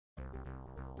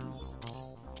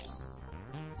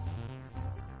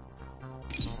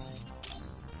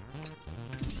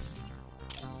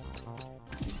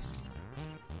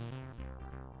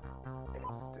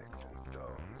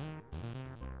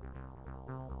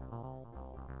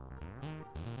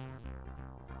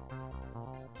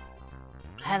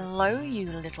Hello, you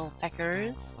little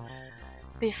feckers.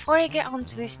 Before I get on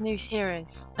to this new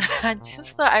series, I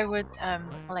just thought I would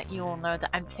let you all know that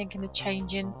I'm thinking of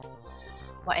changing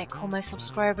what I call my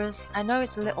subscribers. I know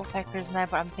it's little feckers now,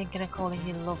 but I'm thinking of calling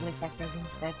you lovely feckers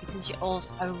instead, because you're all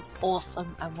so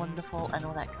awesome and wonderful and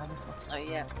all that kind of stuff. So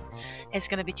yeah, it's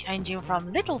going to be changing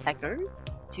from little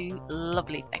feckers to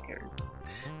lovely feckers.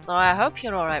 So I hope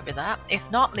you're alright with that. If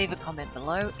not, leave a comment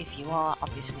below. If you are,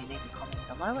 obviously leave a comment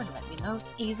below and let me know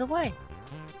either way.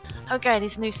 Okay,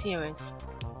 this new series.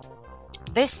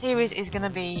 This series is going to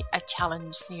be a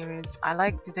challenge series. I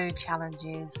like to do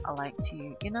challenges. I like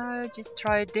to, you know, just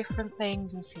try different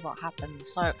things and see what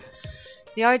happens. So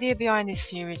the idea behind this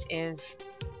series is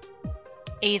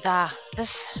either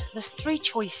there's three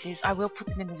choices. I will put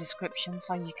them in the description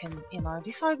so you can, you know,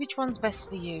 decide which one's best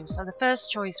for you. So the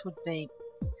first choice would be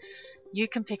you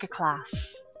can pick a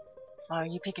class. So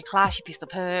you pick a class, you pick the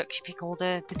perks, you pick all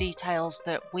the details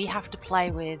that we have to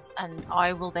play with, and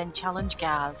I will then challenge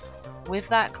Gaz with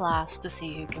that class to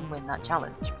see who can win that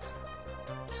challenge.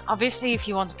 Obviously, if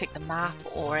you want to pick the map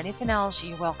or anything else,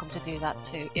 you're welcome to do that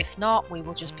too. If not, we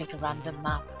will just pick a random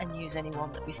map and use any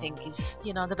one that we think is,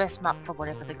 you know, the best map for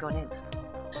whatever the gun is.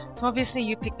 So obviously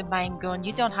you pick the main gun,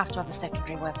 you don't have to have a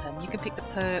secondary weapon. You can pick the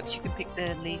perks, you can pick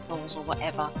the lethals or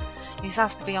whatever. This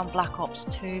has to be on Black Ops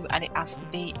 2 and it has to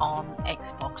be on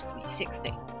Xbox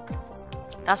 360.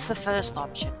 That's the first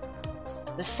option.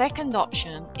 The second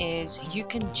option is you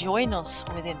can join us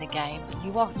within the game.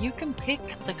 You can pick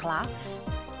the class.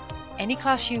 Any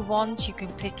class you want, you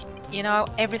can pick, you know,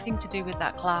 everything to do with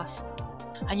that class.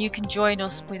 And you can join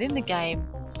us within the game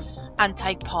and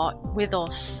take part with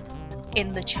us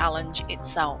in the challenge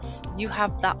itself. You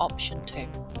have that option too.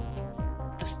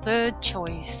 The third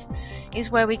choice is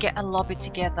where we get a lobby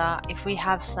together. If we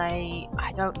have, say,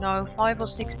 I don't know, 5 or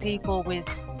 6 people with,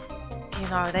 you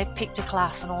know, they've picked a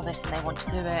class and all this and they want to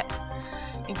do it.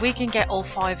 If we can get all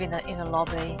 5 in a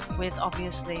lobby with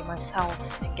obviously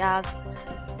myself and Gaz,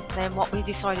 then what we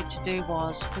decided to do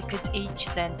was we could each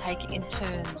then take it in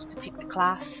turns to pick the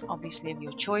class, obviously of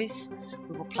your choice.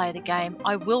 We will play the game.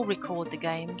 I will record the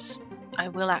games. I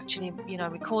will actually, you know,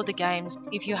 record the games.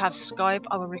 If you have Skype,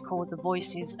 I will record the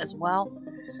voices as well.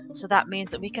 So that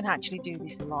means that we can actually do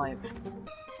this live.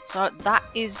 So that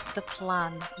is the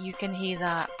plan. You can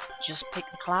either just pick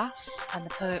the class and the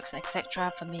perks,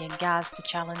 etc. for me and Gaz to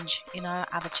challenge, you know,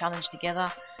 have a challenge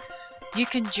together. You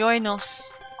can join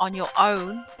us on your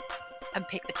own and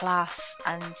pick the class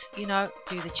and, you know,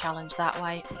 do the challenge that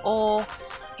way. Or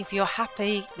if you're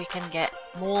happy, we can get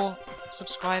more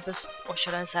subscribers, or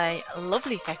should I say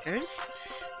lovely feckers,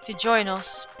 to join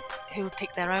us who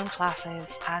pick their own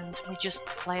classes, and we just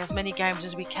play as many games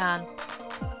as we can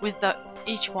with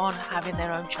each one having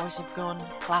their own choice of gun,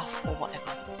 class or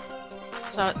whatever.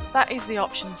 So that is the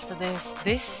options for this.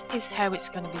 This is how it's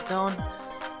going to be done.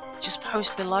 Just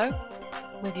post below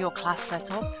with your class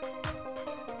setup.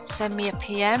 Send me a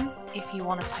PM if you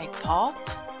want to take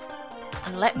part,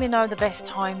 and let me know the best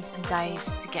times and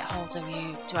days to get hold of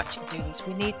you to actually do this.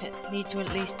 We need to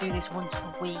at least do this once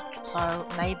a week, so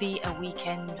maybe a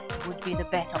weekend would be the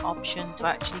better option to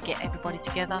actually get everybody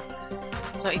together.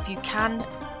 So if you can,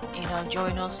 you know,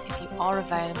 join us. If you are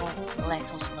available,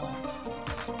 let us know.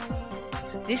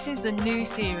 This is the new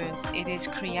series. It is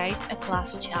Create a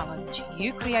Class Challenge.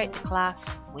 You create the class,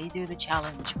 we do the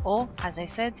challenge. Or, as I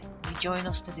said, you join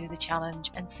us to do the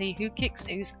challenge and see who kicks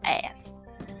whose ass.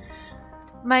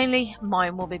 Mainly,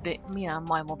 mine will be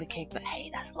kicked, but hey,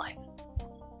 that's life.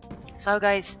 So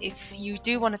guys, if you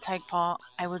do want to take part,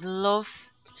 I would love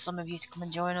some of you to come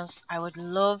and join us. I would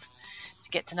love to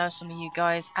get to know some of you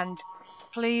guys. And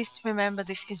please remember,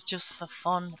 this is just for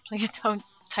fun. Please don't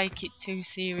take it too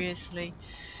seriously.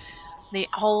 The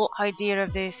whole idea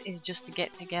of this is just to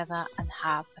get together and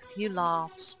have a few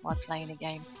laughs while playing a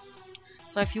game.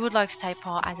 So if you would like to take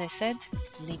part, as I said,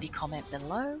 leave your comment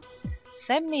below,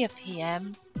 send me a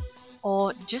PM,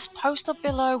 or just post up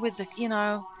below with the, you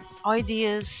know,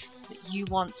 ideas that you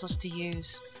want us to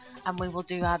use, and we will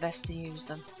do our best to use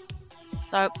them.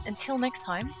 So until next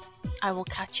time, I will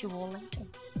catch you all later.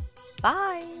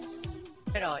 Bye!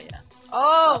 Where are you?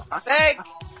 Oh, thanks!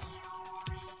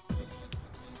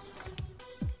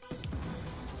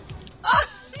 Oh,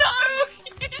 no!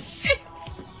 You shit!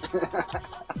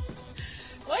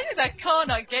 Why did that car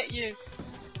not get you?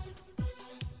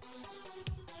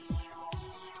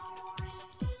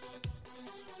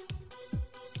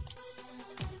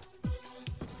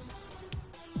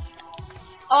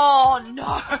 Oh,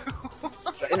 no!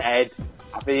 Straight in the head.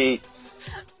 Happy.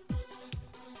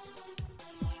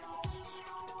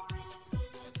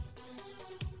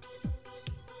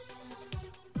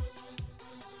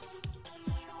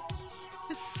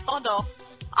 rod off.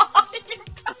 Oh, you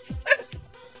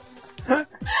bastard!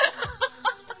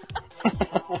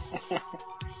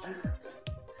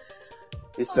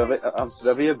 You shove it, I'm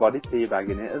shoving your body teabag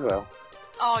in it as well.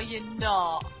 Oh, you're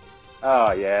not.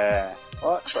 Oh yeah.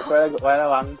 Watch where I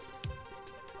land.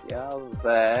 You're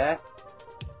there.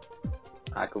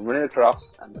 I can run it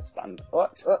across and just stand.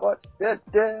 Watch.